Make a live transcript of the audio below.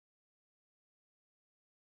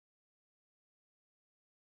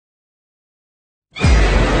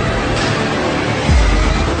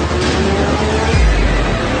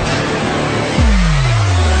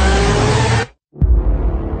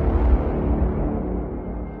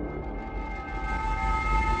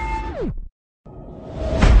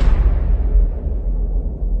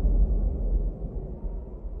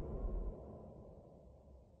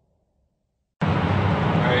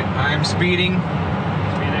I'm speeding.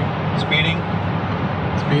 Speeding.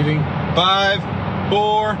 5,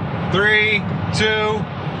 4, 3, 2,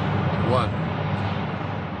 1.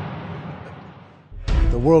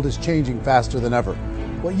 The world is changing faster than ever.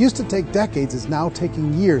 What used to take decades is now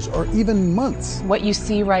taking years or even months. What you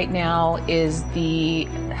see right now is the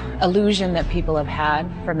illusion that people have had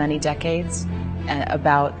for many decades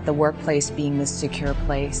about the workplace being this secure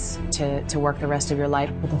place to work the rest of your life.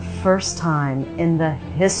 For the first time in the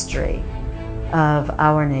history of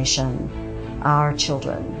our nation, our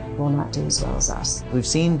children will not do as well as us. We've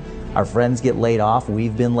seen our friends get laid off.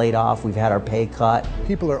 We've been laid off. We've had our pay cut.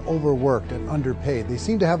 People are overworked and underpaid. They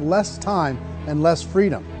seem to have less time and less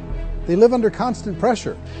freedom. They live under constant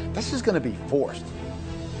pressure. This is going to be forced.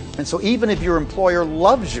 And so even if your employer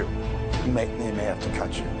loves you, they may have to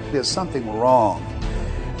cut you. There's something wrong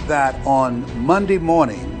that on Monday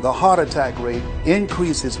morning, the heart attack rate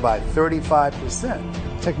increases by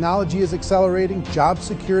 35%. Technology is accelerating, job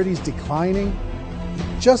security is declining.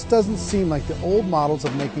 It just doesn't seem like the old models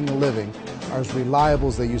of making a living are as reliable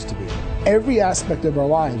as they used to be. Every aspect of our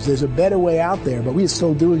lives, there's a better way out there, but we're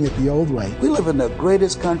still doing it the old way. We live in the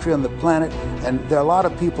greatest country on the planet, and there are a lot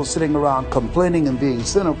of people sitting around complaining and being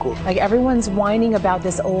cynical. Like everyone's whining about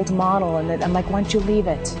this old model, and I'm like, why don't you leave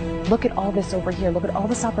it? Look at all this over here. Look at all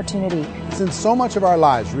this opportunity. Since so much of our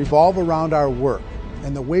lives revolve around our work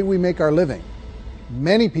and the way we make our living,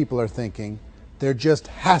 many people are thinking there just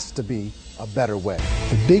has to be a better way.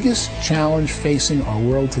 The biggest challenge facing our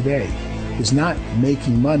world today is not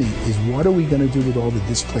making money, is what are we going to do with all the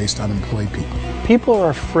displaced, unemployed people? People are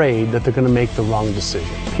afraid that they're going to make the wrong decision.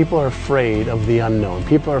 People are afraid of the unknown.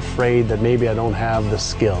 People are afraid that maybe I don't have the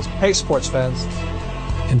skills. Hey, sports fans,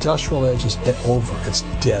 industrial age is over. It's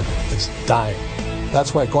dead. It's dying.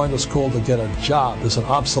 That's why going to school to get a job is an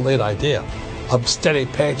obsolete idea. A steady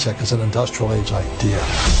paycheck is an industrial age idea.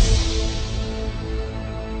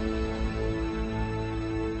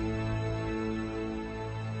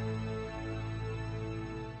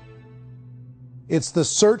 It's the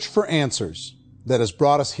search for answers that has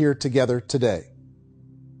brought us here together today.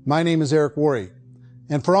 My name is Eric Worre,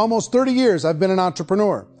 and for almost 30 years I've been an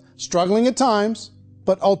entrepreneur, struggling at times,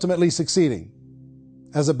 but ultimately succeeding.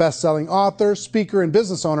 As a best-selling author, speaker, and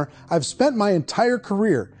business owner, I've spent my entire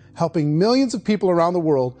career helping millions of people around the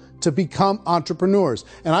world to become entrepreneurs.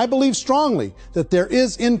 And I believe strongly that there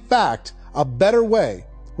is, in fact, a better way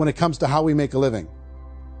when it comes to how we make a living.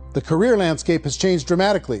 The career landscape has changed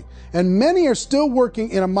dramatically, and many are still working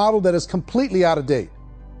in a model that is completely out of date.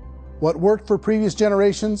 What worked for previous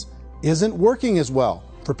generations isn't working as well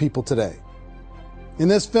for people today. In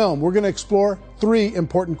this film, we're going to explore 3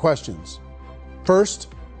 important questions.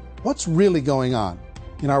 First, what's really going on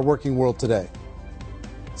in our working world today?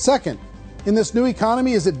 Second, in this new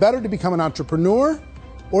economy, is it better to become an entrepreneur,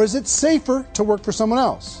 or is it safer to work for someone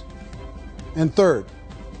else? And third,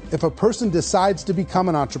 if a person decides to become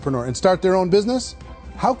an entrepreneur and start their own business,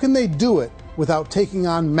 how can they do it without taking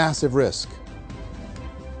on massive risk?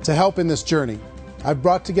 To help in this journey, I've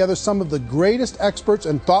brought together some of the greatest experts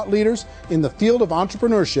and thought leaders in the field of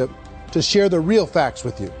entrepreneurship to share the real facts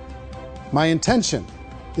with you. My intention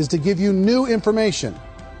is to give you new information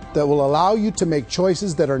that will allow you to make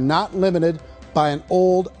choices that are not limited by an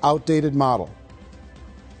old, outdated model.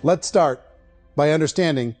 Let's start by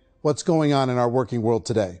understanding what's going on in our working world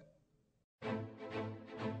today.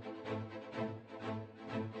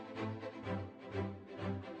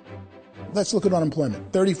 Let's look at unemployment.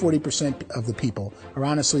 30–40% of the people are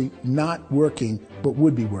honestly not working, but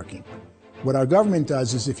would be working. What our government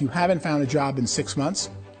does is if you haven't found a job in 6 months,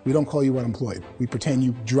 we don't call you unemployed. We pretend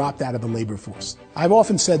you dropped out of the labor force. I've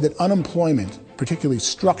often said that unemployment, particularly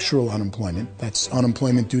structural unemployment, that's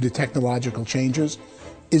unemployment due to technological changes,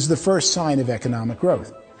 is the first sign of economic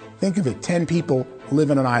growth. Think of it, 10 people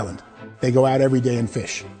live on an island. They go out every day and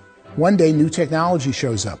fish. One day, new technology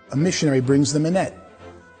shows up. A missionary brings them a net.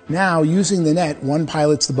 Now, using the net, one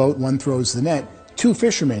pilots the boat, one throws the net. 2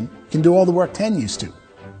 fishermen can do all the work 10 used to.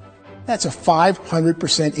 That's a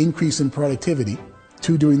 500% increase in productivity,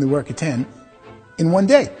 2 doing the work of 10, in one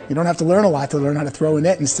day. You don't have to learn a lot to learn how to throw a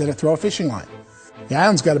net instead of throw a fishing line. The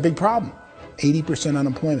island's got a big problem, 80%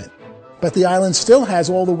 unemployment. But the island still has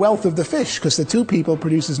all the wealth of the fish because the 2 people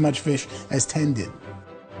produce as much fish as 10 did.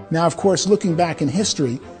 Now, of course, looking back in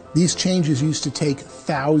history, these changes used to take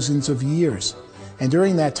thousands of years. And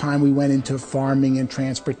during that time, we went into farming and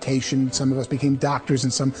transportation. Some of us became doctors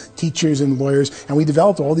and some teachers and lawyers, and we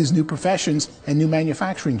developed all these new professions and new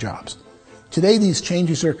manufacturing jobs. Today, these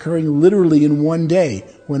changes are occurring literally in one day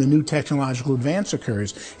when a new technological advance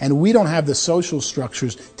occurs, and we don't have the social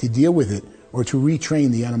structures to deal with it or to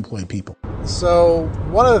retrain the unemployed people. So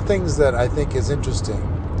one of the things that I think is interesting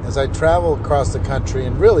as I travel across the country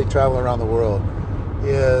and really travel around the world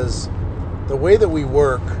is the way that we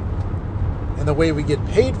work and the way we get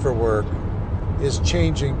paid for work is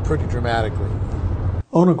changing pretty dramatically.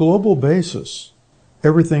 On a global basis,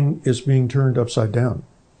 everything is being turned upside down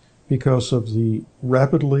because of the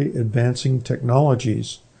rapidly advancing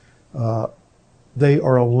technologies. They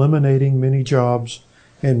are eliminating many jobs,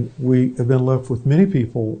 and we have been left with many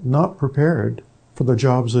people not prepared for the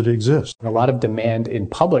jobs that exist. A lot of demand in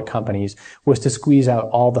public companies was to squeeze out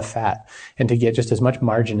all the fat and to get just as much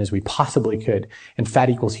margin as we possibly could, and fat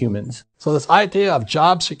equals humans. So this idea of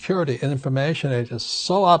job security in information age is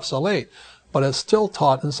so obsolete, but it's still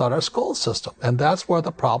taught inside our school system, and that's where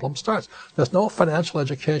the problem starts. There's no financial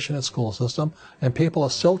education in school system, and people are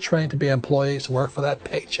still trained to be employees who work for that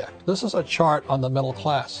paycheck. This is a chart on the middle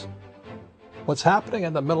class. What's happening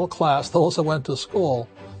in the middle class, those that went to school,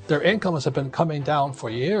 their incomes have been coming down for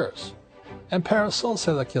years. And parents still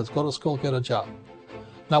say to their kids, go to school, get a job.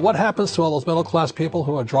 Now what happens to all those middle class people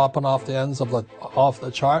who are dropping off the ends of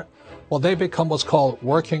the chart? Well, they become what's called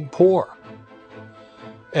working poor.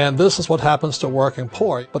 And this is what happens to working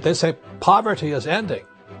poor. But they say poverty is ending.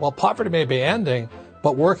 Well, poverty may be ending,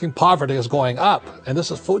 but working poverty is going up. And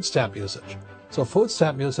this is food stamp usage. So food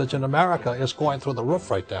stamp usage in America is going through the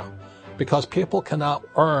roof right now because people cannot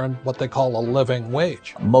earn what they call a living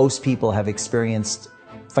wage. Most people have experienced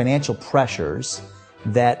financial pressures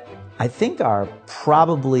that I think are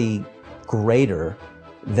probably greater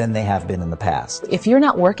than they have been in the past. If you're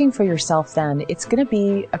not working for yourself, then it's going to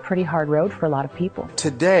be a pretty hard road for a lot of people.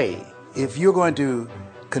 Today, if you're going to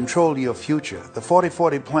control your future, the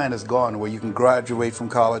 40-40 plan is gone where you can graduate from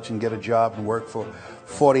college and get a job and work for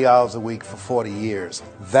 40 hours a week for 40 years.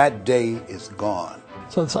 That day is gone.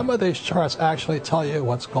 So some of these charts actually tell you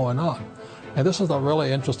what's going on. And this is a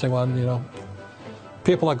really interesting one, you know.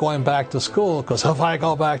 People are going back to school because if I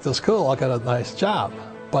go back to school, I'll get a nice job.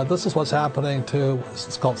 But this is what's happening to,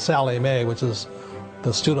 it's called Sallie Mae, which is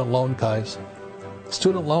the student loan guys.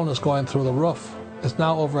 Student loan is going through the roof. It's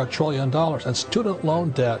now over $1 trillion, and student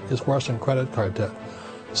loan debt is worse than credit card debt.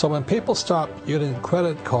 So when people stopped using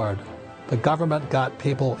credit card, the government got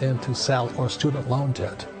people into student loan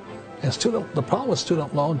debt. And the problem with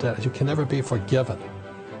student loan debt is you can never be forgiven.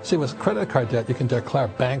 See, with credit card debt, you can declare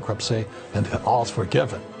bankruptcy and all's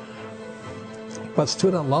forgiven. But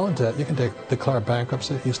student loan debt, you can declare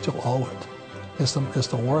bankruptcy, you still owe it. It's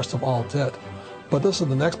the worst of all debt. But this is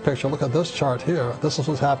the next picture. Look at this chart here. This is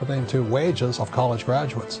what's happening to wages of college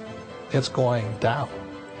graduates. It's going down.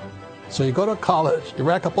 So you go to college, you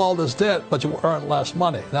rack up all this debt, but you earn less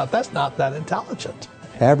money. Now, that's not that intelligent.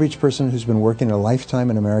 Average person who's been working a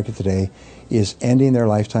lifetime in America today is ending their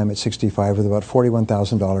lifetime at 65 with about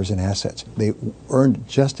 $41,000 in assets. They earned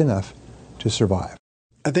just enough to survive.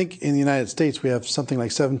 I think in the United States we have something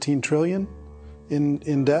like 17 trillion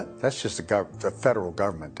in debt. That's just the federal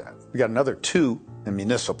government debt. We got another 2 in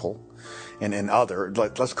municipal and in other,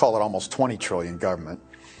 let's call it almost 20 trillion government.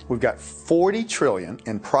 We've got 40 trillion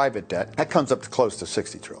in private debt. That comes up to close to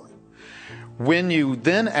 60 trillion. When you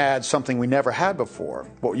then add something we never had before,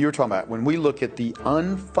 what you were talking about, when we look at the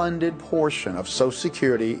unfunded portion of Social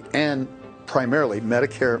Security and primarily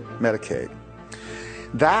Medicare, Medicaid,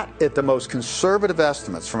 that, at the most conservative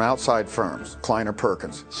estimates from outside firms, Kleiner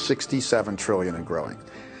Perkins, 67 trillion and growing.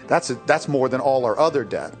 That's more than all our other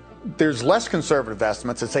debt. There's less conservative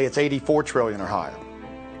estimates that say it's 84 trillion or higher.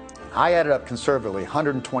 I added up conservatively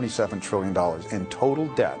 $127 trillion in total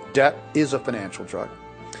debt. Debt is a financial drug.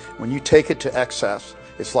 When you take it to excess,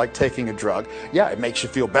 it's like taking a drug. Yeah, it makes you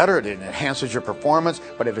feel better, it enhances your performance,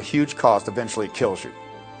 but at a huge cost, eventually it kills you.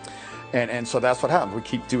 And so that's what happens. We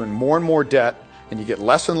keep doing more and more debt, and you get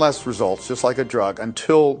less and less results, just like a drug,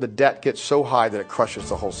 until the debt gets so high that it crushes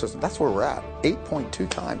the whole system. That's where we're at, 8.2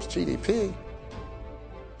 times GDP.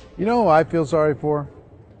 You know who I feel sorry for?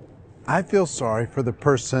 I feel sorry for the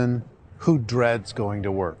person who dreads going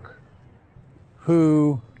to work,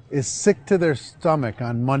 who is sick to their stomach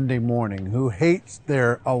on Monday morning, who hates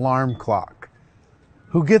their alarm clock,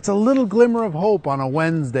 who gets a little glimmer of hope on a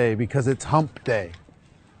Wednesday because it's hump day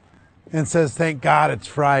and says, thank God it's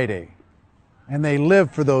Friday. And they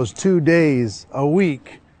live for those 2 days a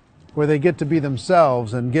week where they get to be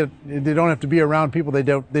themselves and they don't have to be around people they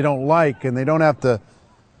don't like, and they don't have to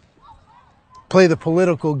play the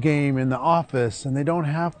political game in the office, and they don't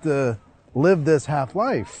have to live this half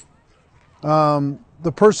life.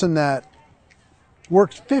 The person that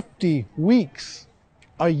works 50 weeks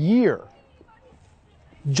a year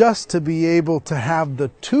just to be able to have the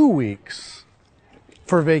 2 weeks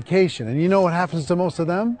for vacation. And you know what happens to most of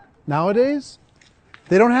them nowadays?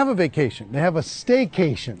 They don't have a vacation. They have a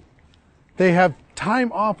staycation. They have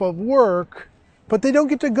time off of work, but they don't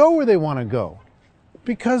get to go where they want to go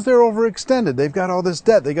because they're overextended. They've got all this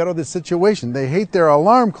debt. They got all this situation. They hate their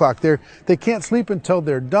alarm clock. They can't sleep until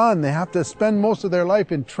they're done. They have to spend most of their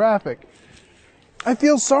life in traffic. I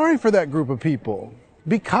feel sorry for that group of people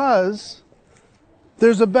because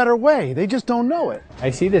there's a better way. They just don't know it. I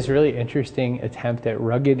see this really interesting attempt at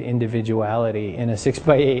rugged individuality in a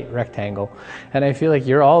 6x8 rectangle. And I feel like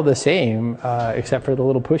you're all the same, except for the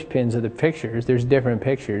little push pins of the pictures. There's different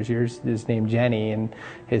pictures. Yours is named Jenny and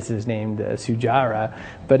his is named Sujara,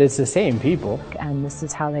 but it's the same people. And this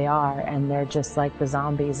is how they are, and they're just like the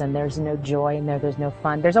zombies, and there's no joy in there, there's no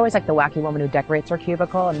fun. There's always like the wacky woman who decorates her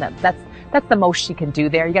cubicle, and that's the most she can do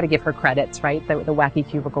there. You got to give her credits, right? The wacky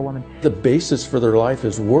cubicle woman. The basis for their life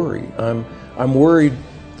is worry. I'm worried,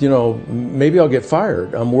 you know, maybe I'll get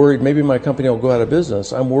fired. I'm worried maybe my company will go out of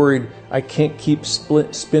business. I'm worried I can't keep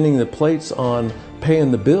spinning the plates on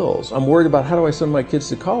paying the bills. I'm worried about how do I send my kids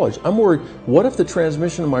to college. I'm worried, what if the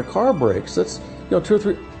transmission of my car breaks? That's, you know, 2 or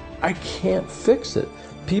 3, I can't fix it.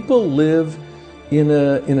 People live in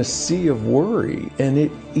a sea of worry, and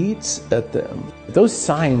it eats at them. Those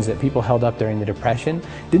signs that people held up during the Depression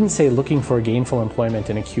didn't say looking for gainful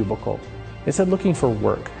employment in a cubicle. It said looking for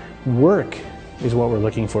work. Work is what we're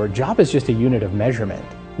looking for. Job is just a unit of measurement.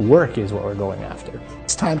 Work is what we're going after.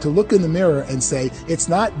 It's time to look in the mirror and say, it's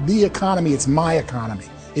not the economy, it's my economy.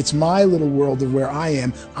 It's my little world of where I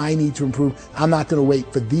am. I need to improve. I'm not going to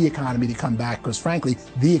wait for the economy to come back because, frankly,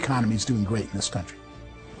 the economy is doing great in this country.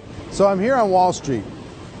 So I'm here on Wall Street,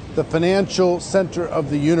 the financial center of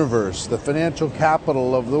the universe, the financial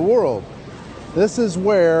capital of the world. This is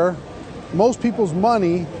where most people's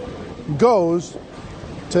money goes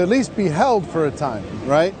to at least be held for a time,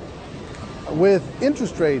 right? With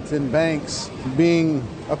interest rates in banks being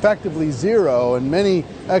effectively zero, and many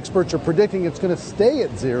experts are predicting it's going to stay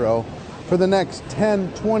at zero for the next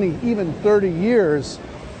 10, 20, even 30 years,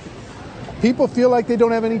 people feel like they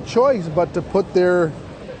don't have any choice but to put their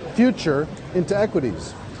future into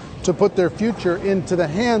equities, to put their future into the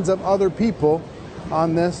hands of other people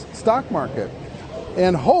on this stock market,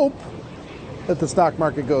 and hope that the stock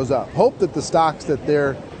market goes up, hope that the stocks that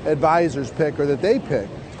their advisors pick or that they pick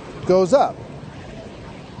goes up.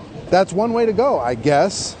 That's one way to go, I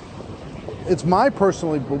guess. It's my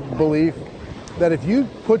personal belief that if you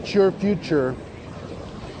put your future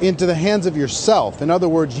into the hands of yourself, in other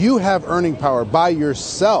words, you have earning power by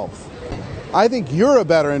yourself, I think you're a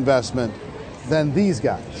better investment than these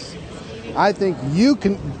guys. I think you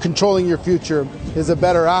controlling your future is a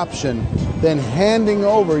better option than handing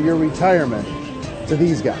over your retirement to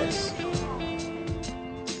these guys.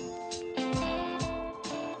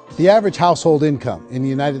 The average household income in the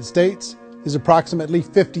United States is approximately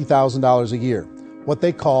 $50,000 a year, what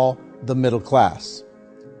they call the middle class.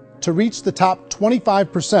 To reach the top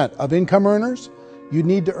 25% of income earners, you'd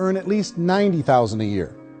need to earn at least $90,000 a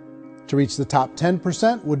year. To reach the top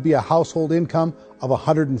 10% would be a household income of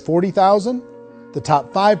 $140,000, the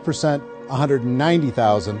top 5%,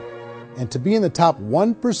 $190,000, and to be in the top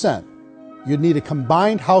 1%, you'd need a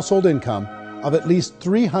combined household income of at least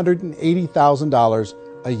 $380,000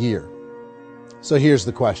 a year. So here's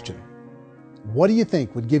the question. What do you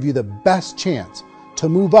think would give you the best chance to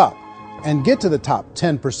move up and get to the top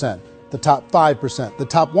 10%, the top 5%, the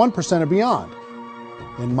top 1% or beyond?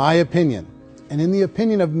 In my opinion, and in the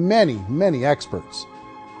opinion of many, many experts,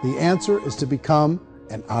 the answer is to become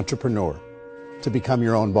an entrepreneur, to become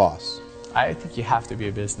your own boss. I think you have to be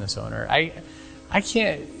a business owner. I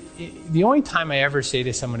can't, the only time I ever say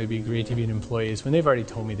to someone it'd be great to be an employee is when they've already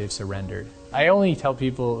told me they've surrendered. I only tell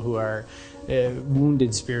people who are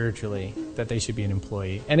wounded spiritually that they should be an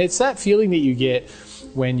employee. And it's that feeling that you get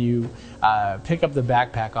when you pick up the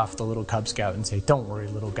backpack off the little Cub Scout and say, "Don't worry,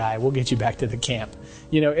 little guy, we'll get you back to the camp."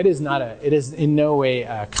 You know, it is in no way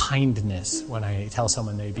a kindness when I tell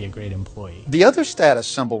someone they'd be a great employee. The other status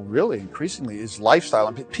symbol really increasingly is lifestyle.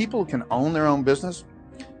 I mean, people can own their own business,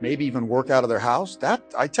 maybe even work out of their house. That,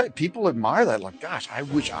 I tell you, people admire that. Like, gosh, I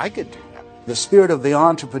wish I could do that. The spirit of the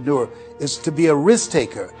entrepreneur is to be a risk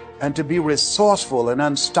taker and to be resourceful and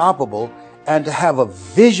unstoppable and to have a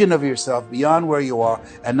vision of yourself beyond where you are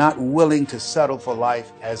and not willing to settle for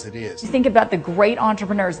life as it is. Think about the great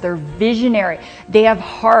entrepreneurs. They're visionary. They have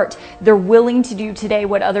heart. They're willing to do today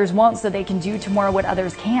what others won't so they can do tomorrow what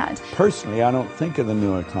others can't. Personally, I don't think of the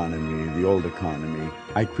new economy, the old economy.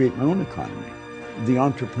 I create my own economy. The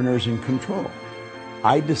entrepreneur's in control.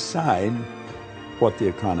 I decide what the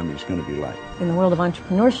economy is going to be like. In the world of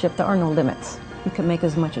entrepreneurship, there are no limits. You can make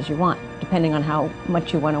as much as you want, depending on how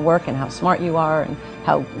much you want to work and how smart you are and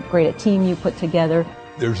how great a team you put together.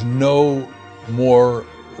 There's no more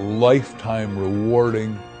lifetime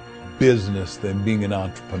rewarding business than being an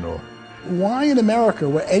entrepreneur. Why in America,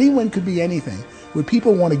 where anyone could be anything, would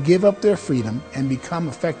people want to give up their freedom and become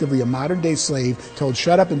effectively a modern-day slave, told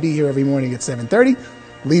shut up and be here every morning at 7:30,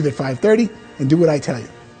 leave at 5:30, and do what I tell you?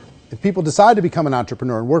 If people decide to become an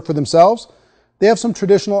entrepreneur and work for themselves, they have some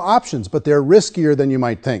traditional options, but they're riskier than you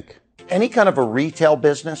might think. Any kind of a retail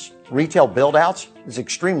business, retail build-outs, is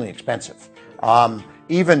extremely expensive.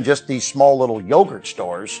 Even just these small little yogurt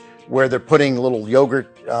stores where they're putting little yogurt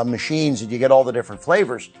machines and you get all the different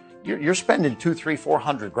flavors, you're spending $200,000,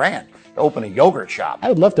 $300,000, $400,000 to open a yogurt shop. I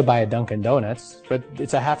would love to buy a Dunkin' Donuts, but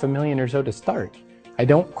it's $500,000 or so to start. I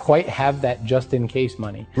don't quite have that just-in-case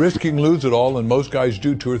money. Risking lose it all, and most guys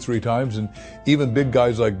do 2 or 3 times, and even big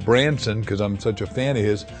guys like Branson, because I'm such a fan of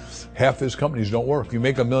his, half his companies don't work. If you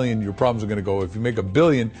make $1 million, your problems are going to go. If you make $1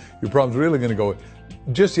 billion, your problems are really going to go.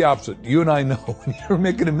 Just the opposite. You and I know when you're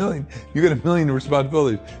making $1 million, you get $1 million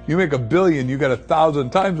responsibilities. You make $1 billion, you got 1,000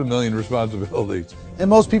 times $1 million responsibilities. And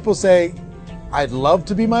most people say, I'd love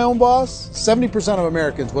to be my own boss. 70% of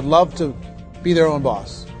Americans would love to be their own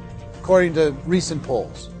boss, according to recent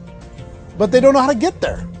polls. But they don't know how to get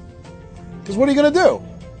there. Because what are you going to do?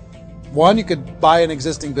 One, you could buy an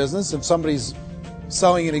existing business. If somebody's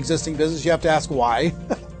selling an existing business, you have to ask why.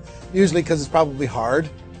 Usually because it's probably hard.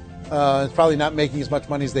 It's probably not making as much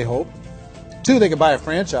money as they hope. 2, they could buy a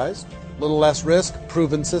franchise. A little less risk,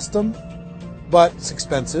 proven system, but it's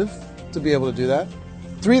expensive to be able to do that.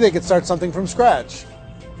 3, they could start something from scratch.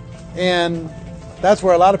 And that's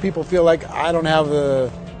where a lot of people feel like, I don't have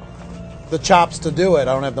the chops to do it.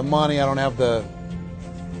 I don't have the money. I don't have the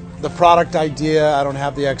product idea. I don't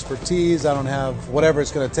have the expertise. I don't have whatever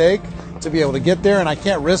it's going to take to be able to get there, and I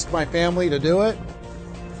can't risk my family to do it.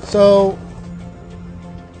 So,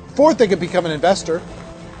 4th, they could become an investor.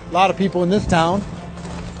 A lot of people in this town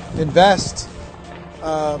invest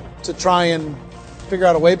to try and figure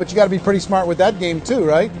out a way, but you got to be pretty smart with that game too,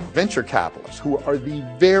 right? Venture capitalists, who are the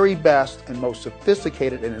very best and most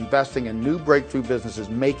sophisticated in investing in new breakthrough businesses,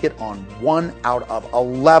 make it on 1 out of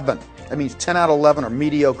 11. That means 10 out of 11 are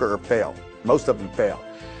mediocre or fail. Most of them fail.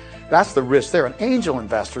 That's the risk there. An angel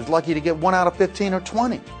investor is lucky to get 1 out of 15 or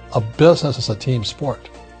 20. A business is a team sport.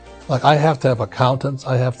 Like, I have to have accountants,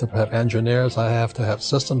 I have to have engineers, I have to have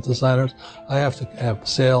systems designers, I have to have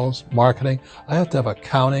sales, marketing, I have to have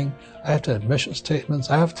accounting, I have to have mission statements,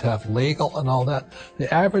 I have to have legal and all that.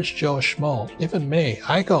 The average Joe Schmo, even me,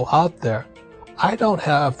 I go out there, I don't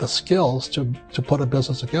have the skills to put a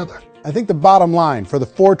business together. I think the bottom line for the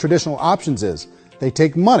 4 traditional options is they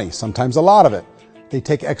take money, sometimes a lot of it. They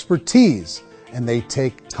take expertise, and they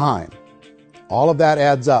take time. All of that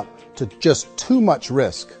adds up to just too much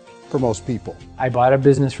risk for most people. I bought a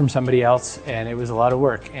business from somebody else and it was a lot of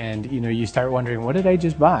work. And you start wondering, what did I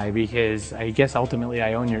just buy? Because I guess ultimately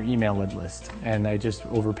I own your email list and I just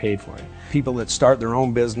overpaid for it. People that start their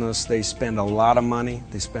own business, they spend a lot of money,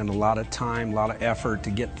 they spend a lot of time, a lot of effort to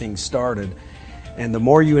get things started. And the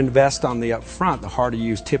more you invest on the upfront, the harder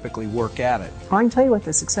you typically work at it. I can tell you what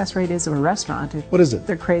the success rate is of a restaurant. What is it?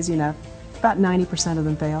 They're crazy enough. About 90% of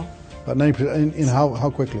them fail. About 90%, in how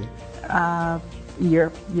quickly?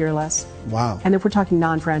 Year or less. Wow. And if we're talking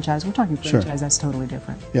non-franchise, we're talking franchise, Sure. That's totally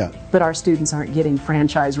different. Yeah. But our students aren't getting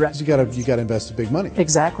franchise restaurants. You got to invest big money.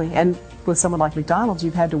 Exactly. And with someone like McDonald's,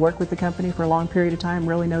 you've had to work with the company for a long period of time,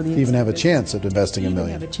 really know the To even have a chance at investing $1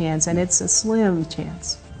 million. have a chance, and it's a slim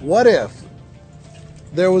chance. What if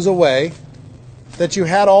there was a way that you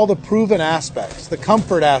had all the proven aspects, the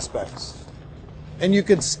comfort aspects, and you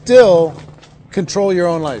could still control your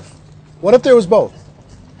own life? What if there was both?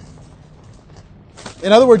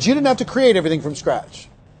 In other words, you didn't have to create everything from scratch.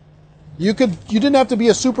 You didn't have to be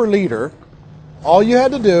a super leader. All you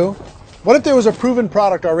had to do, what if there was a proven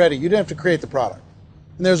product already? You didn't have to create the product.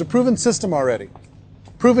 And there's a proven system already,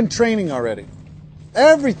 proven training already.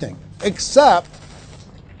 Everything except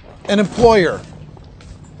an employer.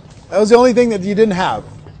 That was the only thing that you didn't have.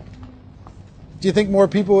 Do you think more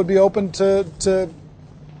people would be open to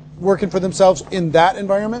working for themselves in that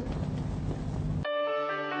environment?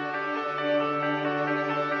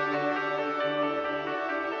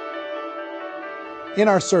 In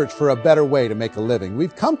our search for a better way to make a living,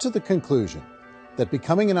 we've come to the conclusion that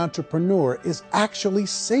becoming an entrepreneur is actually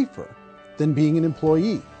safer than being an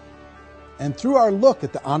employee. And through our look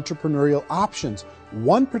at the entrepreneurial options,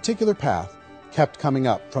 one particular path kept coming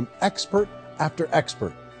up from expert after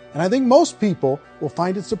expert. And I think most people will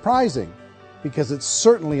find it surprising because it's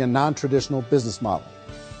certainly a non-traditional business model.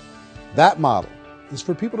 That model is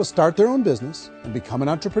for people to start their own business and become an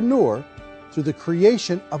entrepreneur through the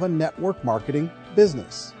creation of a network marketing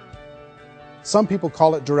business. Some people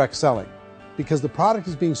call it direct selling because the product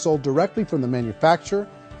is being sold directly from the manufacturer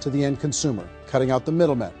to the end consumer, cutting out the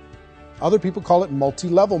middlemen. Other people call it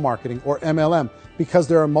multi-level marketing, or MLM, because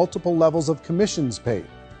there are multiple levels of commissions paid.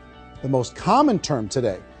 The most common term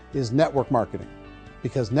today is network marketing,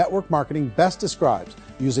 because network marketing best describes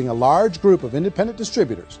using a large group of independent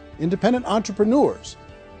distributors, independent entrepreneurs,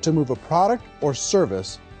 to move a product or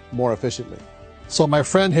service more efficiently. So my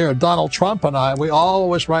friend here, Donald Trump, and I, we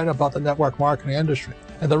always write about the network marketing industry.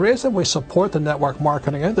 And the reason we support the network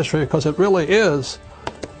marketing industry is because it really is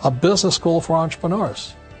a business school for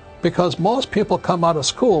entrepreneurs. Because most people come out of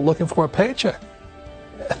school looking for a paycheck.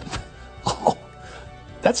 Oh,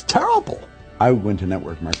 that's terrible. I went to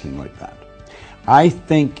network marketing like that. I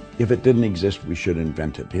think if it didn't exist, we should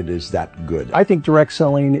invent it. It is that good. I think direct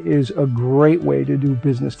selling is a great way to do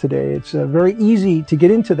business today. It's very easy to get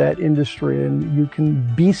into that industry, and you can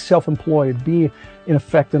be self-employed, be, in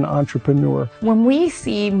effect, an entrepreneur. When we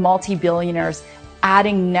see multi-billionaires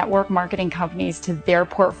adding network marketing companies to their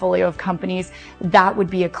portfolio of companies, that would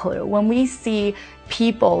be a clue. When we see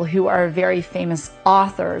people who are very famous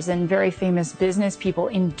authors and very famous business people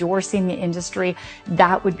endorsing the industry,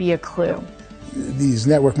 that would be a clue. These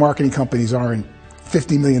network marketing companies aren't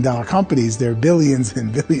 $50 million companies. They're billions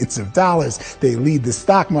and billions of dollars. They lead the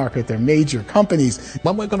stock market. They're major companies.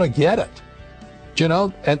 When we're going to get it? You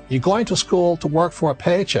know, and you're going to school to work for a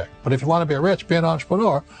paycheck. But if you want to be rich, be an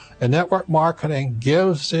entrepreneur. And network marketing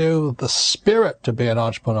gives you the spirit to be an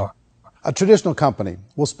entrepreneur. A traditional company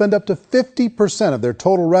will spend up to 50% of their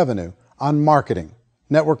total revenue on marketing.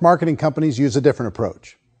 Network marketing companies use a different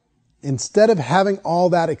approach. Instead of having all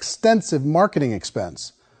that extensive marketing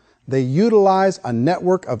expense, they utilize a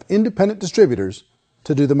network of independent distributors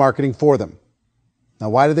to do the marketing for them. Now,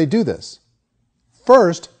 why do they do this?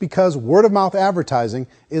 First, because word-of-mouth advertising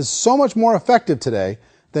is so much more effective today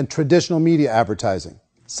than traditional media advertising.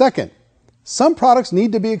 Second, some products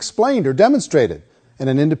need to be explained or demonstrated, and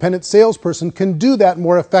an independent salesperson can do that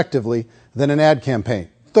more effectively than an ad campaign.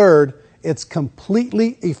 Third, it's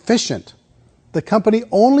completely efficient. The company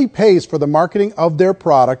only pays for the marketing of their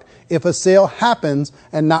product if a sale happens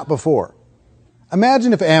and not before.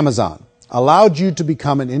 Imagine if Amazon allowed you to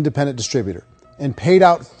become an independent distributor and paid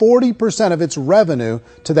out 40% of its revenue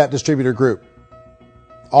to that distributor group.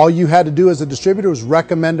 All you had to do as a distributor was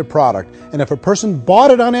recommend a product, and if a person bought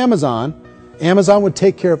it on Amazon, Amazon would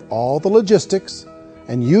take care of all the logistics,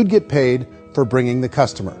 and you'd get paid for bringing the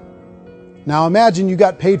customer. Now imagine you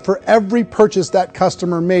got paid for every purchase that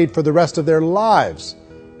customer made for the rest of their lives.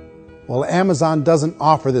 Well, Amazon doesn't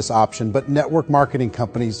offer this option, but network marketing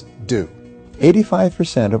companies do.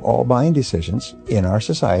 85% of all buying decisions in our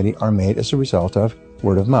society are made as a result of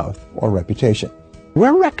word of mouth or reputation.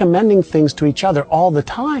 We're recommending things to each other all the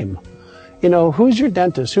time. You know, who's your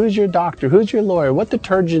dentist? Who's your doctor? Who's your lawyer? What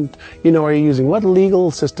detergent, are you using? What legal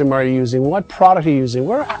system are you using? What product are you using?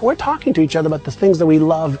 We're talking to each other about the things that we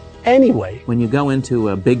love anyway. When you go into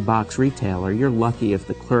a big box retailer, you're lucky if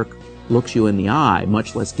the clerk looks you in the eye,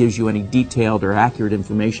 much less gives you any detailed or accurate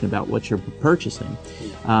information about what you're purchasing.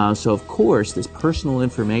 So of course, this personal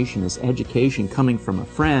information, this education coming from a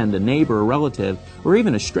friend, a neighbor, a relative, or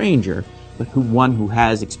even a stranger, but one who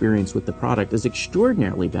has experience with the product is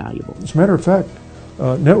extraordinarily valuable. As a matter of fact,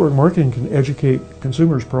 network marketing can educate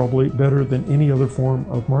consumers probably better than any other form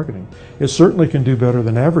of marketing. It certainly can do better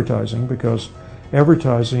than advertising, because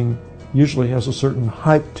advertising usually has a certain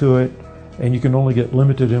hype to it and you can only get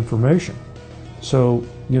limited information. So,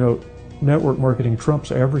 network marketing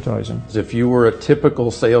trumps advertising. If you were a typical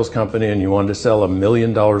sales company and you wanted to sell $1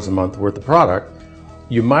 million a month worth of product,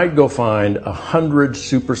 you might go find 100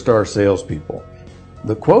 superstar salespeople.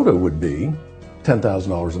 The quota would be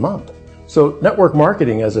 $10,000 a month. So network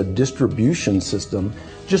marketing as a distribution system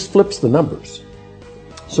just flips the numbers.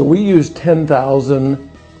 So we use 10,000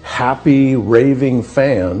 happy, raving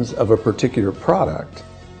fans of a particular product,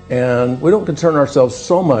 and we don't concern ourselves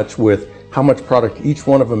so much with how much product each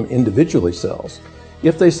one of them individually sells.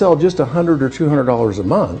 If they sell just $100 or $200 a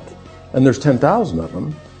month, and there's 10,000 of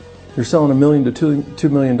them, you're selling $1 million to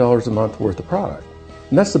 $2 million a month worth of product.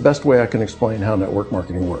 And that's the best way I can explain how network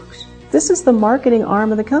marketing works. This is the marketing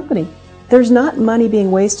arm of the company. There's not money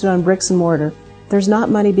being wasted on bricks and mortar. There's not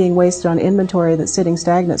money being wasted on inventory that's sitting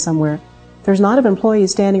stagnant somewhere. There's not of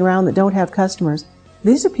employees standing around that don't have customers.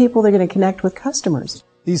 These are people that are going to connect with customers.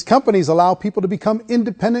 These companies allow people to become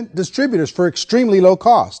independent distributors for extremely low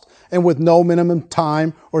cost and with no minimum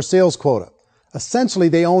time or sales quota. Essentially,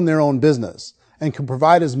 they own their own business and can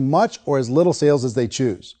provide as much or as little sales as they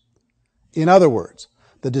choose. In other words,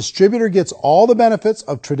 the distributor gets all the benefits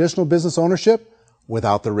of traditional business ownership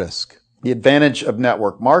without the risk. The advantage of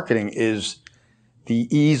network marketing is the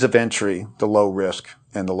ease of entry, the low risk,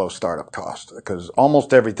 and the low startup cost, because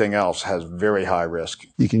almost everything else has very high risk.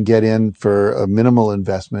 You can get in for a minimal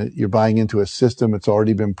investment. You're buying into a system that's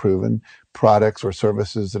already been proven, products or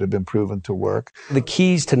services that have been proven to work. The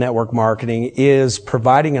keys to network marketing is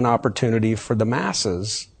providing an opportunity for the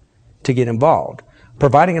masses to get involved,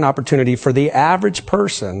 providing an opportunity for the average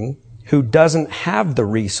person who doesn't have the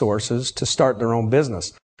resources to start their own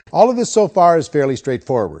business. All of this so far is fairly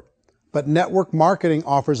straightforward, but network marketing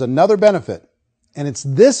offers another benefit, and it's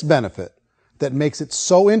this benefit that makes it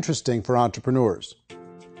so interesting for entrepreneurs.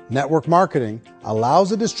 Network marketing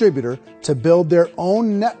allows a distributor to build their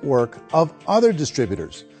own network of other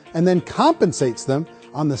distributors and then compensates them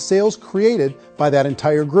on the sales created by that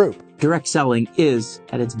entire group. Direct selling is,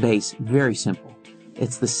 at its base, very simple.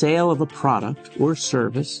 It's the sale of a product or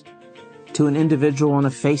service to an individual on a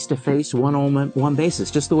face-to-face, one-on-one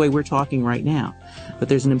basis, just the way we're talking right now. But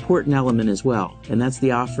there's an important element as well, and that's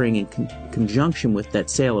the offering in conjunction with that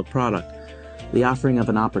sale of product, the offering of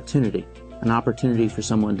an opportunity for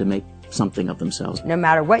someone to make something of themselves. No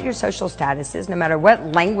matter what your social status is, no matter what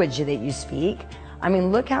language that you speak, I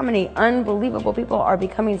mean, look how many unbelievable people are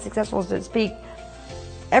becoming successful to speak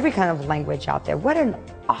every kind of language out there. What an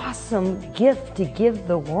awesome gift to give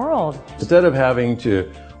the world. Instead of having to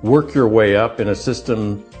work your way up in a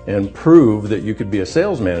system and prove that you could be a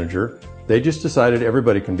sales manager, they just decided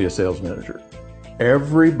everybody can be a sales manager.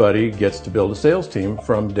 Everybody gets to build a sales team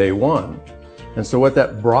from day one. And so what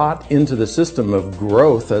that brought into the system of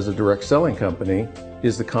growth as a direct selling company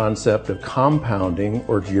is the concept of compounding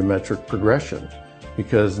or geometric progression.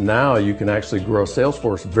 Because now you can actually grow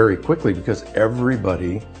Salesforce very quickly because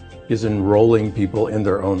everybody is enrolling people in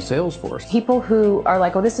their own sales force. People who are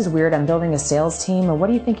like, oh, this is weird, I'm building a sales team, or what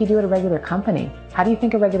do you think you do at a regular company? How do you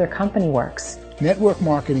think a regular company works? Network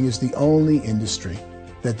marketing is the only industry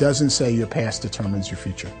that doesn't say your past determines your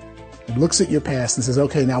future. It looks at your past and says,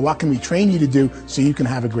 okay, now what can we train you to do so you can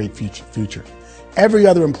have a great future? Every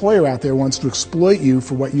other employer out there wants to exploit you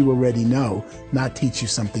for what you already know, not teach you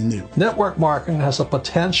something new. Network marketing has the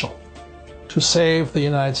potential to save the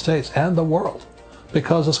United States and the world,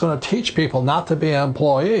 because it's going to teach people not to be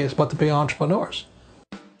employees, but to be entrepreneurs.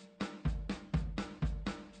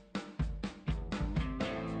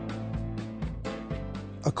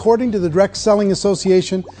 According to the Direct Selling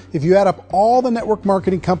Association, if you add up all the network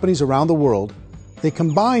marketing companies around the world, they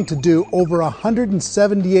combine to do over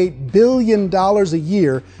 $178 billion a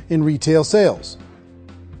year in retail sales.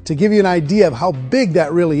 To give you an idea of how big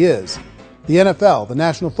that really is, the NFL, the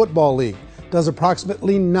National Football League, does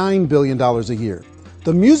approximately $9 billion a year.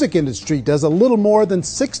 The music industry does a little more than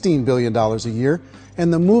 $16 billion a year,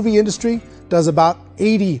 and the movie industry does about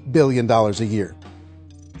 $80 billion a year.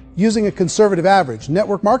 Using a conservative average,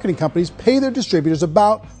 network marketing companies pay their distributors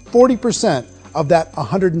about 40% of that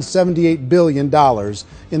 $178 billion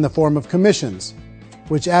in the form of commissions,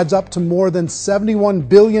 which adds up to more than $71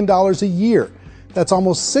 billion a year. That's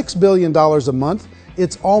almost $6 billion a month.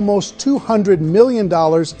 It's almost $200 million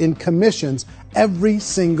in commissions every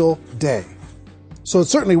single day. So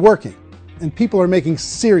it's certainly working, and people are making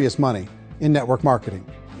serious money in network marketing.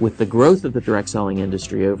 With the growth of the direct selling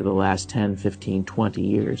industry over the last 10, 15, 20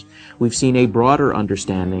 years, we've seen a broader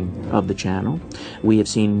understanding of the channel. We have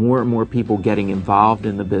seen more and more people getting involved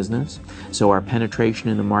in the business, so our penetration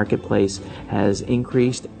in the marketplace has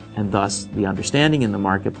increased, and thus the understanding in the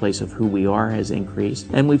marketplace of who we are has increased.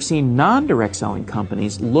 And we've seen non-direct selling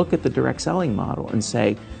companies look at the direct selling model and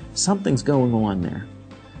say, something's going on there.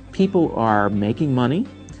 People are making money,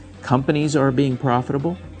 companies are being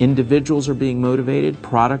profitable, individuals are being motivated,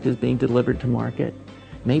 product is being delivered to market.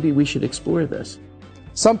 Maybe we should explore this.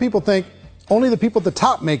 Some people think only the people at the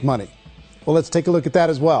top make money. Well, let's take a look at that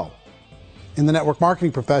as well. In the network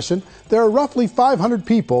marketing profession, there are roughly 500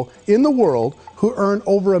 people in the world who earn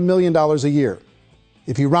over $1 million a year.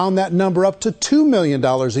 If you round that number up to $2 million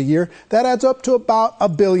a year, that adds up to about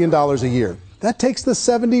 $1 billion a year. That takes the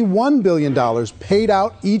 $71 billion paid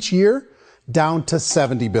out each year down to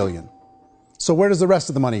 $70 billion. So where does the rest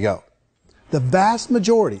of the money go? The vast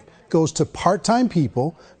majority goes to part-time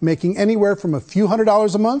people making anywhere from a few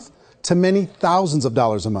 $100s a month to many thousands of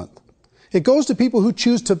dollars a month. It goes to people who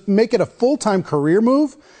choose to make it a full-time career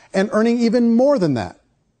move and earning even more than that.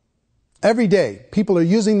 Every day, people are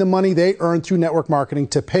using the money they earn through network marketing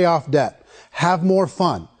to pay off debt, have more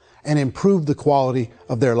fun, and improve the quality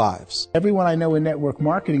of their lives. Everyone I know in network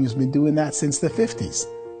marketing has been doing that since the 50s.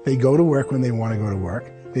 They go to work when they want to go to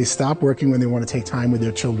work. They stop working when they want to take time with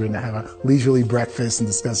their children to have a leisurely breakfast and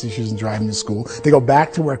discuss issues and drive them to school. They go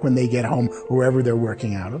back to work when they get home, wherever they're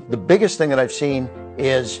working out of. The biggest thing that I've seen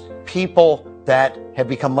is people that have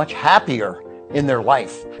become much happier in their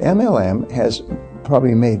life. MLM has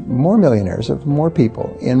probably made more millionaires of more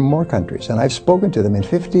people in more countries, and I've spoken to them in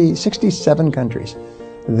 67 countries,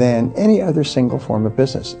 than any other single form of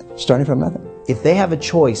business, starting from nothing. If they have a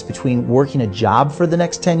choice between working a job for the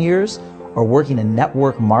next 10 years or working a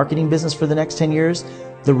network marketing business for the next 10 years,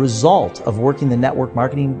 the result of working the network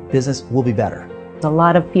marketing business will be better. A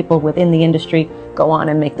lot of people within the industry go on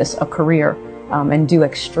and make this a career and do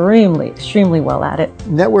extremely well at it.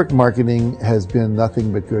 Network marketing has been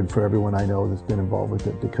nothing but good for everyone I know that's been involved with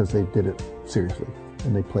it because they did it seriously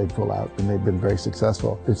and they played full out and they've been very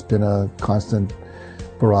successful. It's been a constant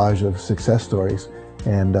barrage of success stories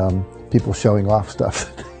and people showing off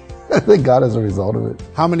stuff that they got as a result of it.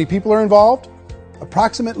 How many people are involved?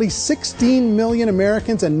 Approximately 16 million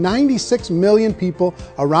Americans and 96 million people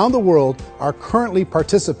around the world are currently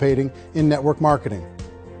participating in network marketing.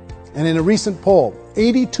 And in a recent poll,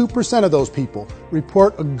 82% of those people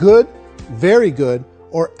report a good, very good,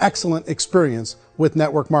 or excellent experience with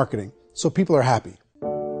network marketing. So people are happy.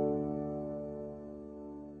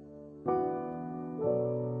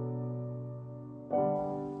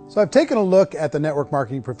 So I've taken a look at the network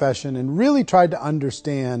marketing profession and really tried to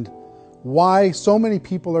understand why so many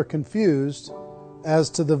people are confused as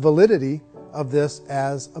to the validity of this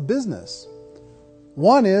as a business.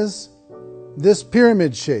 One is this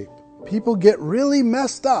pyramid shape. People get really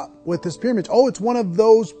messed up with this pyramid. Oh, it's one of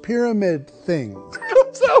those pyramid things.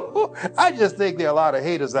 So I just think there are a lot of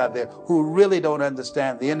haters out there who really don't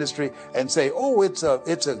understand the industry and say, oh, it's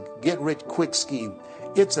a get-rich-quick scheme.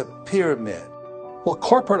 It's a pyramid. Well,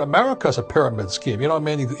 corporate America is a pyramid scheme. You know what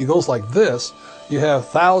I mean? It goes like this. You have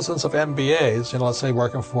thousands of MBAs, let's say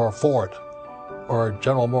working for Ford or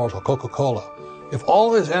General Motors or Coca-Cola. If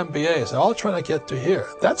all these MBAs, they're all trying to get to here,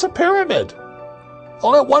 that's a pyramid.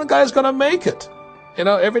 Only one guy's going to make it.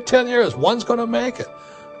 Every 10 years, one's going to make it.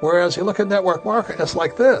 Whereas you look at network marketing, it's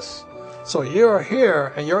like this. So you're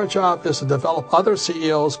here, and your job is to develop other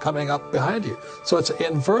CEOs coming up behind you. So it's an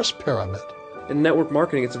inverse pyramid. In network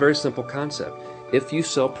marketing, it's a very simple concept. If you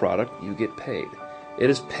sell product, you get paid. It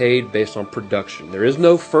is paid based on production. There is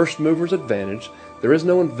no first mover's advantage. There is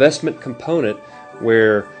no investment component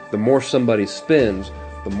where the more somebody spends,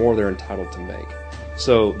 the more they're entitled to make.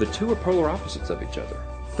 So the two are polar opposites of each other.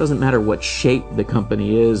 It doesn't matter what shape the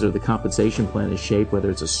company is or the compensation plan is shaped, whether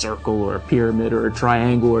it's a circle or a pyramid or a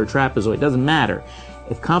triangle or a trapezoid, it doesn't matter.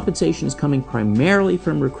 If compensation is coming primarily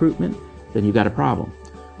from recruitment, then you've got a problem.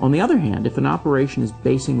 On the other hand, if an operation is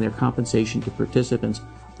basing their compensation to participants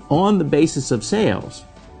on the basis of sales,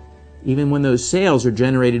 even when those sales are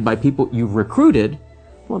generated by people you've recruited,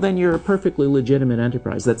 well, then you're a perfectly legitimate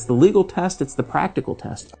enterprise. That's the legal test. It's the practical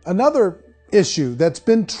test. Another issue that's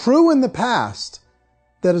been true in the past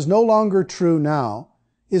that is no longer true now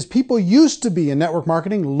is people used to be in network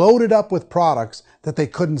marketing loaded up with products that they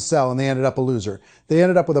couldn't sell and they ended up a loser. They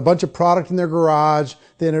ended up with a bunch of product in their garage.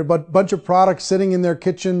 They ended up with a bunch of products sitting in their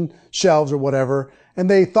kitchen shelves or whatever. And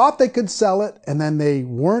they thought they could sell it and then they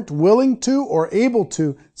weren't willing to or able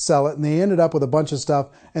to sell it. And they ended up with a bunch of stuff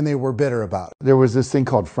and they were bitter about it. There was this thing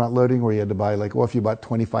called front loading where you had to buy if you bought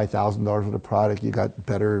 $25,000 worth of product, you got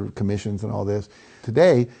better commissions and all this.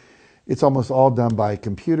 Today, it's almost all done by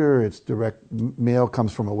computer. It's direct mail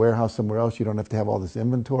comes from a warehouse somewhere else. You don't have to have all this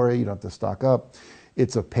inventory. You don't have to stock up.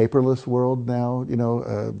 It's a paperless world now.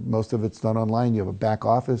 Most of it's done online. You have a back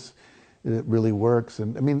office. It really works.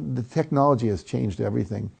 And the technology has changed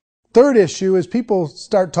everything. Third issue is people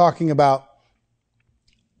start talking about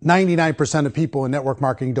 99% of people in network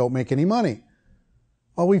marketing don't make any money.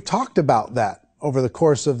 Well, we've talked about that over the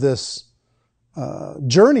course of this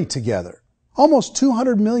journey together. Almost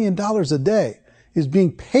 $200 million a day is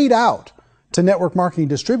being paid out to network marketing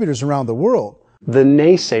distributors around the world. The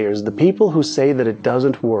naysayers, the people who say that it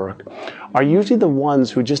doesn't work, are usually the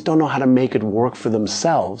ones who just don't know how to make it work for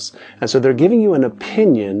themselves. And so they're giving you an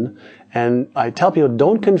opinion, and I tell people,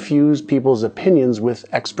 don't confuse people's opinions with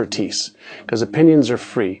expertise, because opinions are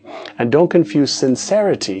free. And don't confuse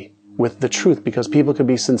sincerity with the truth, because people can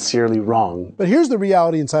be sincerely wrong. But here's the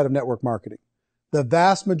reality inside of network marketing. The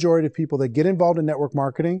vast majority of people that get involved in network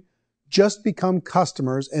marketing just become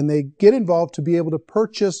customers, and they get involved to be able to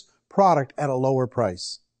purchase product at a lower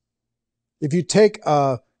price. If you take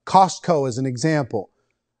Costco as an example,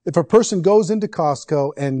 if a person goes into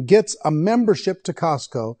Costco and gets a membership to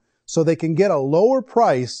Costco so they can get a lower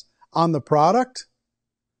price on the product,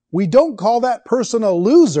 we don't call that person a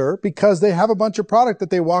loser because they have a bunch of product that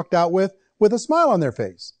they walked out with a smile on their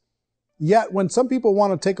face. Yet when some people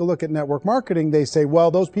want to take a look at network marketing, they say,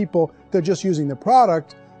 well, those people, they're just using the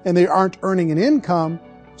product and they aren't earning an income,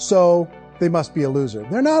 so they must be a loser.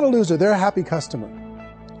 They're not a loser. They're a happy customer.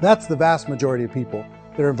 That's the vast majority of people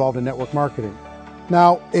that are involved in network marketing.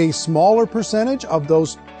 Now, a smaller percentage of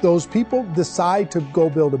those people decide to go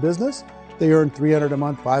build a business. They earn $300 a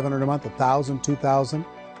month, $500 a month, $1,000, $2,000.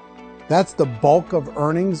 That's the bulk of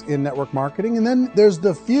earnings in network marketing. And then there's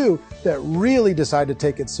the few that really decide to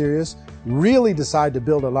take it serious, really decide to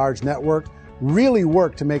build a large network, really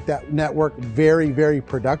work to make that network very, very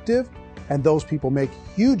productive. And those people make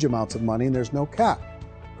huge amounts of money and there's no cap.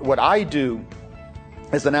 What I do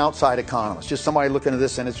as an outside economist, just somebody looking at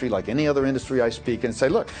this industry like any other industry I speak and say,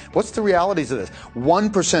 look, what's the realities of this?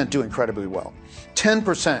 1% do incredibly well.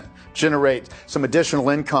 10% generate some additional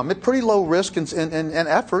income at pretty low risk and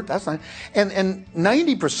effort. That's not, and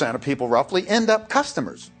 90% of people roughly end up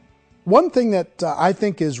customers. One thing that I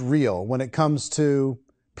think is real when it comes to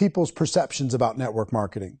people's perceptions about network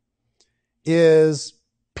marketing is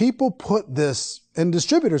people put this, and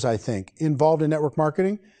distributors, I think, involved in network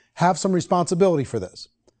marketing have some responsibility for this.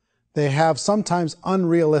 They have sometimes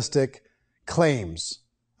unrealistic claims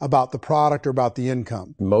about the product or about the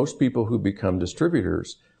income. Most people who become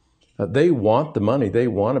distributors, they want the money, they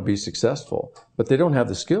want to be successful, but they don't have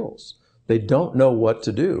the skills. They don't know what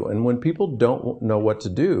to do. And when people don't know what to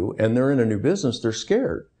do and they're in a new business, they're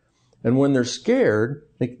scared. And when they're scared,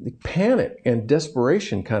 they panic and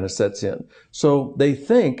desperation kind of sets in. So they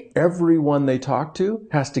think everyone they talk to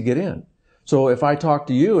has to get in. So if I talk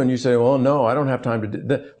to you and you say, well, no, I don't have time to do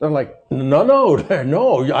that, they're like,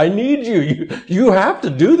 no, I need you. You have to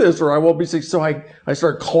do this or I won't be successful. So I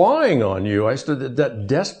start clawing on you. I start that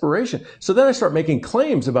desperation. So then I start making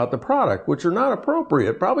claims about the product, which are not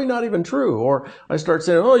appropriate, probably not even true. Or I start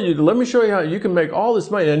saying, let me show you how you can make all this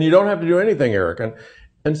money and you don't have to do anything, Eric.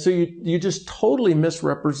 And so you just totally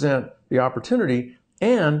misrepresent the opportunity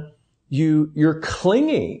and you're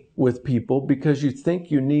clingy with people because you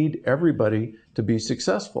think you need everybody to be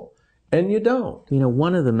successful. And you don't. You know,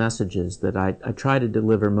 one of the messages that I try to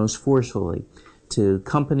deliver most forcefully to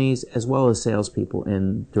companies as well as salespeople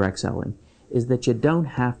in direct selling is that you don't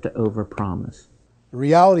have to overpromise. The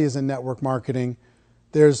reality is in network marketing,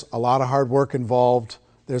 there's a lot of hard work involved.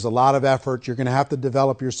 There's a lot of effort. You're going to have to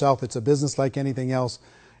develop yourself. It's a business like anything else.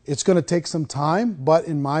 It's going to take some time, but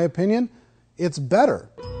in my opinion, it's better.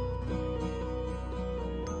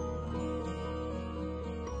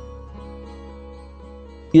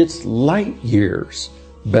 It's light years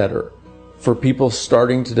better for people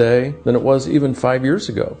starting today than it was even 5 years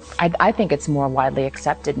ago. I think it's more widely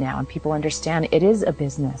accepted now, and people understand it is a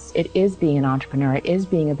business. It is being an entrepreneur. It is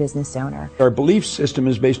being a business owner. Our belief system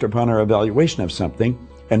is based upon our evaluation of something,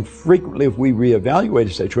 and frequently if we reevaluate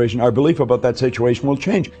a situation, our belief about that situation will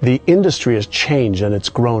change. The industry has changed and it's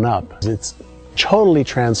grown up. It's totally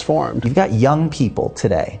transformed. You've got young people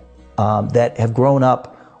today that have grown up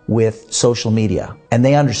with social media, and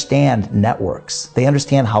they understand networks. They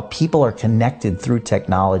understand how people are connected through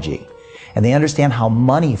technology, and they understand how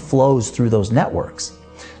money flows through those networks.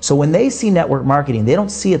 So when they see network marketing, they don't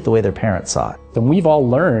see it the way their parents saw it. And we've all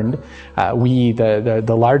learned,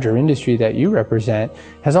 the larger industry that you represent,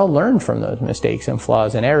 has all learned from those mistakes and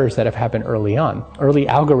flaws and errors that have happened early on. Early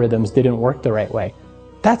algorithms didn't work the right way.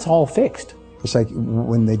 That's all fixed. It's like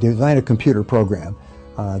when they design a computer program,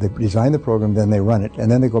 they design the program, then they run it,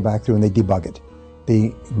 and then they go back through and they debug it.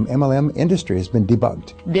 The MLM industry has been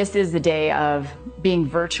debugged. This is the day of being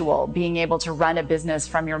virtual, being able to run a business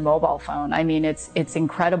from your mobile phone. I mean, it's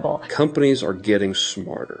incredible. Companies are getting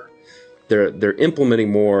smarter. They're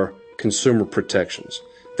implementing more consumer protections.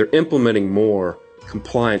 They're implementing more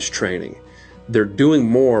compliance training. They're doing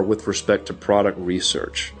more with respect to product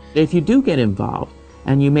research. If you do get involved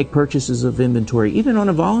and you make purchases of inventory, even on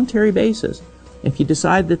a voluntary basis, if you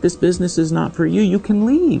decide that this business is not for you, you can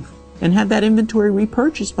leave and have that inventory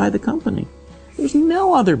repurchased by the company. There's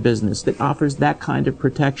no other business that offers that kind of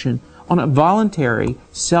protection on a voluntary,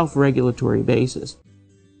 self-regulatory basis.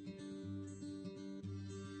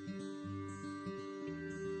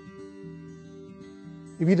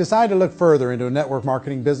 If you decide to look further into a network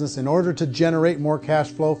marketing business in order to generate more cash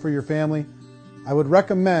flow for your family, I would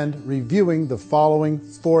recommend reviewing the following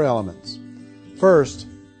 4 elements. First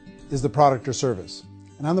is the product or service.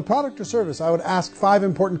 And on the product or service, I would ask 5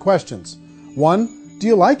 important questions. 1, do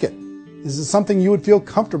you like it? Is it something you would feel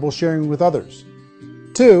comfortable sharing with others?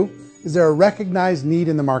 2, is there a recognized need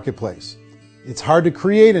in the marketplace? It's hard to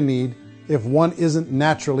create a need if one isn't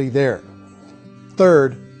naturally there.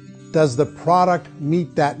 3rd, does the product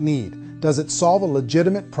meet that need? Does it solve a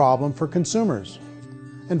legitimate problem for consumers?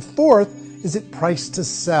 And 4th, is it priced to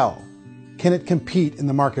sell? Can it compete in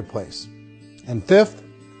the marketplace? And 5th,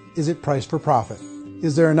 is it priced for profit?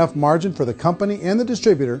 Is there enough margin for the company and the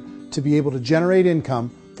distributor to be able to generate income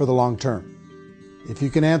for the long term? If you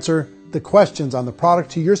can answer the questions on the product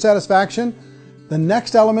to your satisfaction, the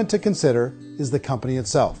next element to consider is the company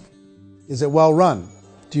itself. Is it well run?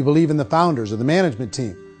 Do you believe in the founders or the management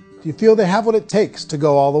team? Do you feel they have what it takes to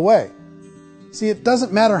go all the way? See, it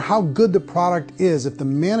doesn't matter how good the product is if the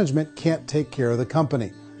management can't take care of the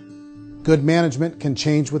company. Good management can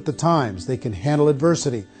change with the times. They can handle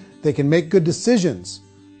adversity. They can make good decisions.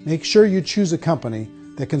 Make sure you choose a company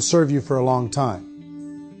that can serve you for a long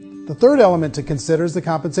time. The third element to consider is the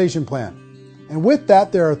compensation plan. And with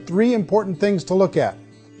that, there are 3 important things to look at.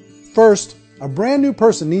 First, a brand new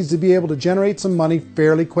person needs to be able to generate some money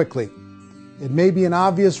fairly quickly. It may be an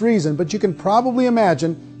obvious reason, but you can probably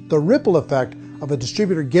imagine the ripple effect of a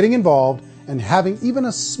distributor getting involved and having even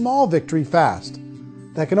a small victory fast.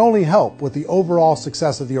 That can only help with the overall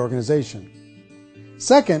success of the organization.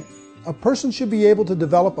 Second, a person should be able to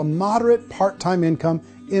develop a moderate part-time income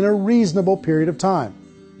in a reasonable period of time.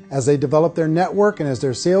 As they develop their network and as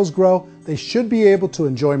their sales grow, they should be able to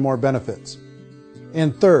enjoy more benefits.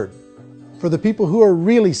 And third, for the people who are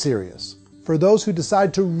really serious, for those who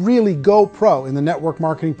decide to really go pro in the network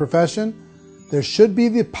marketing profession, there should be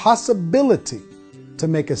the possibility to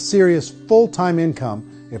make a serious full-time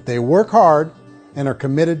income if they work hard and are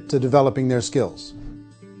committed to developing their skills.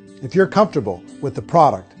 If you're comfortable with the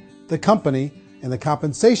product, the company, and the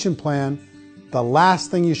compensation plan, the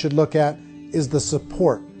last thing you should look at is the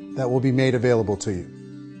support that will be made available to you.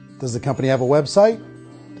 Does the company have a website?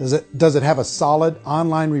 Does it have a solid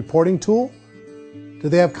online reporting tool? Do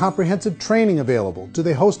they have comprehensive training available? Do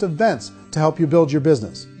they host events to help you build your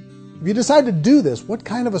business? If you decide to do this, what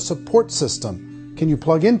kind of a support system can you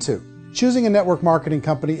plug into? Choosing a network marketing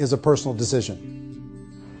company is a personal decision.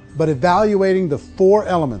 But evaluating the 4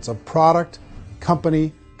 elements of product,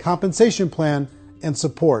 company, compensation plan, and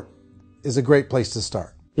support is a great place to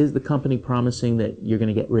start. Is the company promising that you're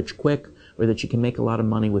going to get rich quick or that you can make a lot of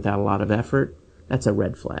money without a lot of effort? That's a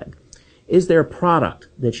red flag. Is there a product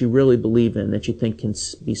that you really believe in that you think can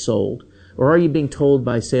be sold? Or are you being told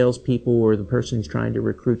by salespeople or the person who's trying to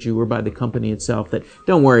recruit you or by the company itself that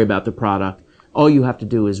don't worry about the product, all you have to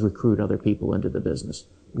do is recruit other people into the business?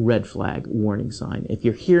 Red flag, warning sign. If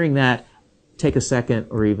you're hearing that, take a second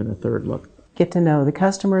or even a third look. Get to know the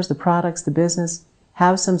customers, the products, the business,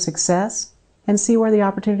 have some success, and see where the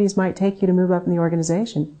opportunities might take you to move up in the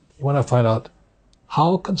organization. You want to find out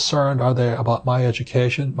how concerned are they about my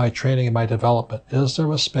education, my training, and my development? Is there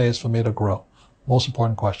a space for me to grow? Most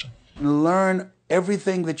important question. Learn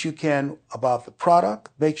everything that you can about the product.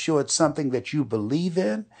 Make sure it's something that you believe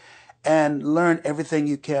in, and learn everything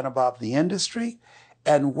you can about the industry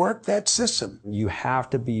and work that system. You have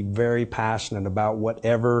to be very passionate about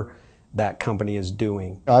whatever that company is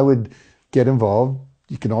doing. I would get involved.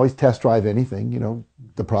 You can always test drive anything,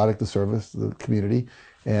 the product, the service, the community,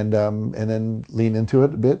 and then lean into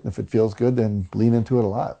it a bit. If it feels good, then lean into it a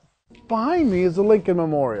lot. Behind me is the Lincoln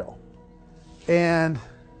Memorial. And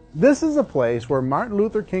this is a place where Martin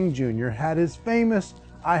Luther King Jr. had his famous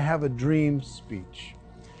 "I Have a Dream" speech.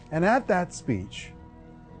 And at that speech,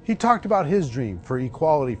 he talked about his dream for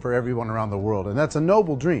equality for everyone around the world, and that's a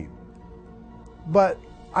noble dream. But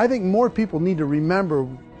I think more people need to remember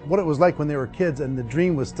what it was like when they were kids and the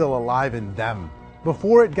dream was still alive in them,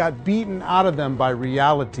 before it got beaten out of them by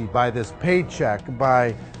reality, by this paycheck,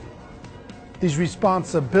 by these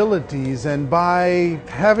responsibilities, and by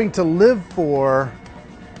having to live for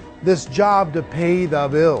this job to pay the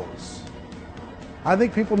bills. I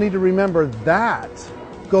think people need to remember that,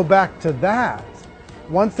 go back to that.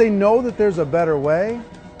 Once they know that there's a better way,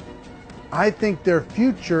 I think their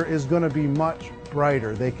future is going to be much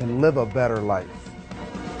brighter. They can live a better life.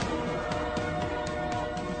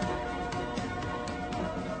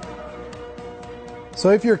 So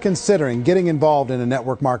if you're considering getting involved in a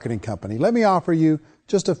network marketing company, let me offer you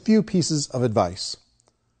just a few pieces of advice.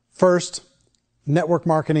 First, network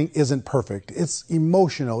marketing isn't perfect. It's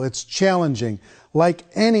emotional. It's challenging. Like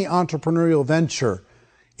any entrepreneurial venture,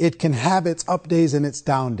 it can have its up days and its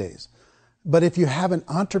down days. But if you have an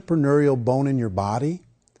entrepreneurial bone in your body,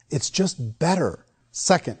 it's just better.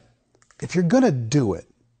 Second, if you're going to do it,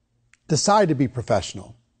 decide to be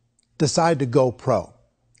professional. Decide to go pro.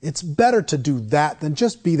 It's better to do that than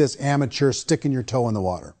just be this amateur sticking your toe in the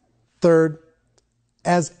water. Third,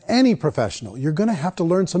 as any professional, you're going to have to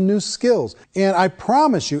learn some new skills. And I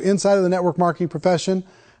promise you, inside of the network marketing profession,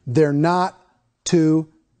 they're not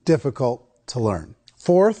too difficult to learn.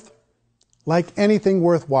 Fourth, like anything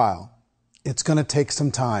worthwhile, it's going to take some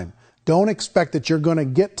time. Don't expect that you're going to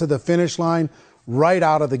get to the finish line right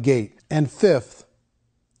out of the gate. And fifth,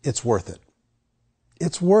 it's worth it.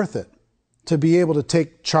 It's worth it to be able to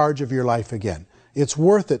take charge of your life again. It's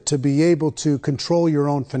worth it to be able to control your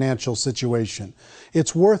own financial situation.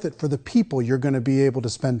 It's worth it for the people you're going to be able to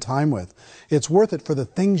spend time with. It's worth it for the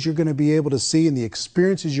things you're going to be able to see and the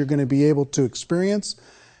experiences you're going to be able to experience.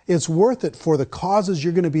 It's worth it for the causes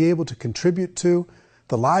you're going to be able to contribute to,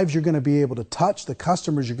 the lives you're going to be able to touch, the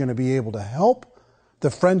customers you're going to be able to help,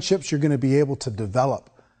 the friendships you're going to be able to develop.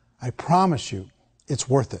 I promise you, it's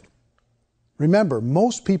worth it. Remember,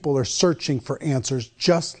 most people are searching for answers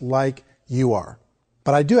just like you are.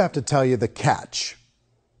 But I do have to tell you the catch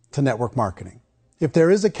to network marketing. If there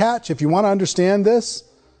is a catch, if you want to understand this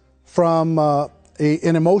from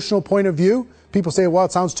an emotional point of view, people say, well,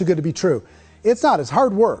 it sounds too good to be true. It's not. It's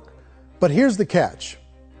hard work. But here's the catch.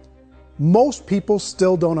 Most people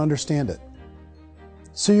still don't understand it.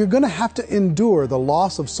 So you're going to have to endure the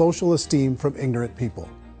loss of social esteem from ignorant people.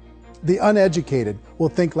 The uneducated will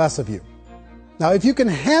think less of you. Now, if you can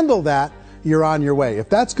handle that, you're on your way. If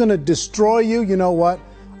that's going to destroy you, you know what?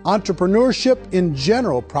 Entrepreneurship in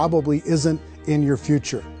general probably isn't in your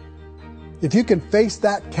future. If you can face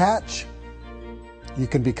that catch, you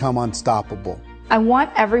can become unstoppable. I want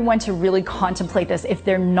everyone to really contemplate this if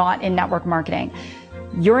they're not in network marketing.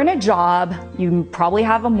 You're in a job, you probably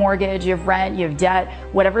have a mortgage, you have rent, you have debt,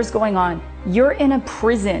 whatever's going on. You're in a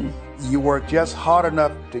prison. You work just hard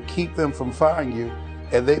enough to keep them from firing you,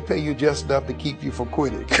 and they pay you just enough to keep you from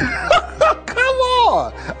quitting. Come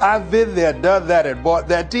on! I've been there, done that, and bought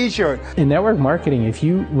that t-shirt. In network marketing, if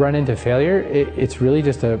you run into failure, it's really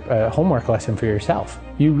just a homework lesson for yourself.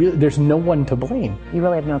 There's no one to blame. You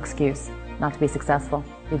really have no excuse not to be successful.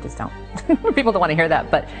 You just don't. People don't want to hear that,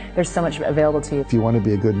 but there's so much available to you. If you want to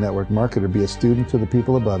be a good network marketer, be a student to the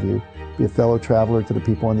people above you, be a fellow traveler to the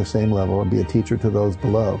people on the same level, and be a teacher to those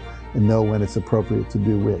below, and know when it's appropriate to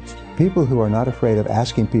do which. People who are not afraid of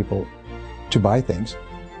asking people to buy things,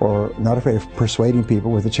 or not afraid of persuading people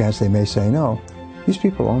with a chance they may say no, these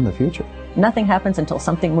people own the future. Nothing happens until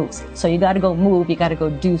something moves. So you got to go move, you got to go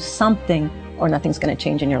do something, or nothing's going to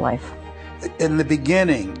change in your life. In the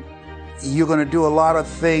beginning, you're going to do a lot of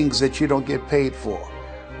things that you don't get paid for.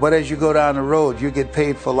 But as you go down the road, you get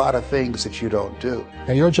paid for a lot of things that you don't do.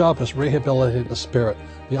 And your job is to rehabilitate the spirit,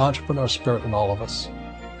 the entrepreneur spirit in all of us.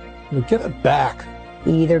 Get it back.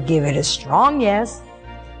 Either give it a strong yes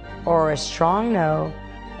or a strong no,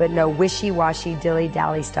 but no wishy-washy,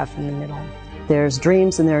 dilly-dally stuff in the middle. There's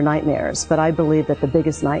dreams and there are nightmares, but I believe that the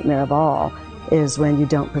biggest nightmare of all is when you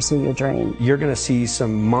don't pursue your dream. You're going to see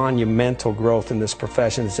some monumental growth in this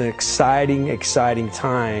profession. It's an exciting, exciting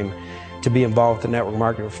time to be involved with the network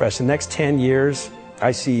marketing profession. The next 10 years,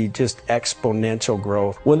 I see just exponential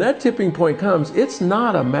growth. When that tipping point comes, it's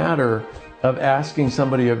not a matter of asking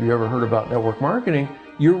somebody, have you ever heard about network marketing?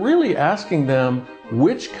 You're really asking them,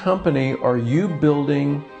 which company are you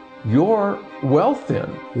building your wealth in?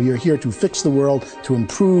 We are here to fix the world, to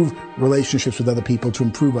improve relationships with other people, to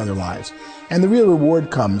improve other lives. And the real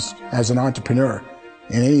reward comes as an entrepreneur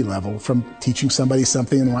in any level from teaching somebody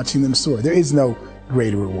something and watching them soar. There is no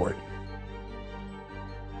greater reward.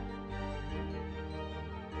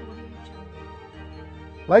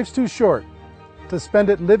 Life's too short to spend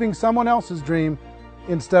it living someone else's dream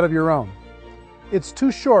instead of your own. It's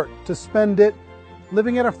too short to spend it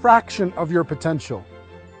living at a fraction of your potential.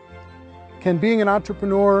 Can being an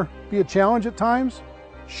entrepreneur be a challenge at times?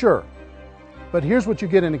 Sure. But here's what you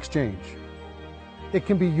get in exchange. It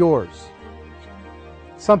can be yours.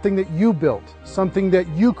 Something that you built, something that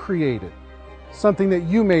you created, something that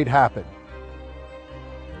you made happen.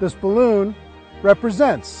 This balloon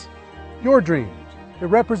represents your dream. It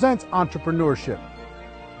represents entrepreneurship.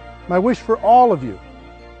 My wish for all of you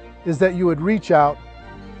is that you would reach out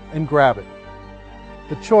and grab it.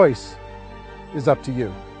 The choice is up to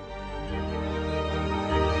you.